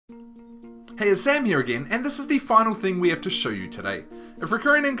Hey, it's Sam here again, and this is the final thing we have to show you today. If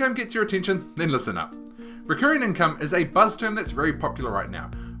recurring income gets your attention, then listen up. Recurring income is a buzz term that's very popular right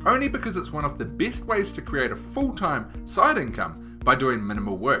now, only because it's one of the best ways to create a full-time side income by doing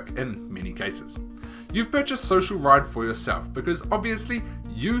minimal work in many cases. You've purchased Social Ride for yourself because obviously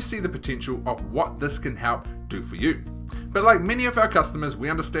you see the potential of what this can help do for you. But like many of our customers, we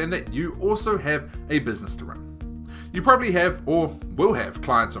understand that you also have a business to run. You probably have or will have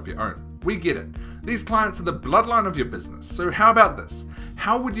clients of your own. We get it. These clients are the bloodline of your business. So how about this?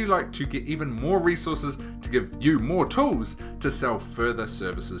 How would you like to get even more resources to give you more tools to sell further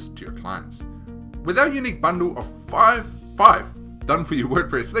services to your clients? With our unique bundle of five done-for-you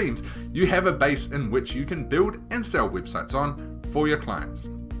WordPress themes, you have a base in which you can build and sell websites on for your clients.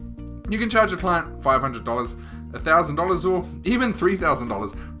 You can charge a client $500, $1,000, or even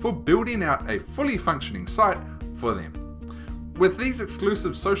 $3,000 for building out a fully functioning site for them. With these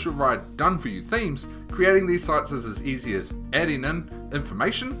exclusive Social Ride done-for-you themes, creating these sites is as easy as adding in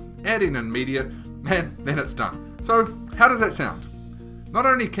information, adding in media, and then it's done. So how does that sound? Not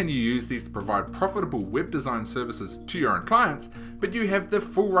only can you use these to provide profitable web design services to your own clients, but you have the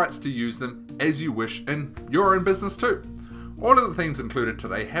full rights to use them as you wish in your own business too. All of the themes included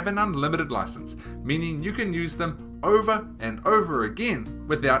today have an unlimited license, meaning you can use them over and over again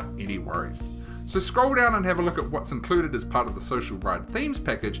without any worries. So scroll down and have a look at what's included as part of the Social Ride Themes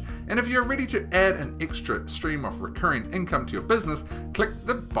package, and if you're ready to add an extra stream of recurring income to your business, click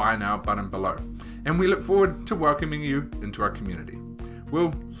the Buy Now button below. And we look forward to welcoming you into our community.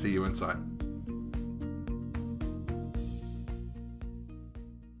 We'll see you inside.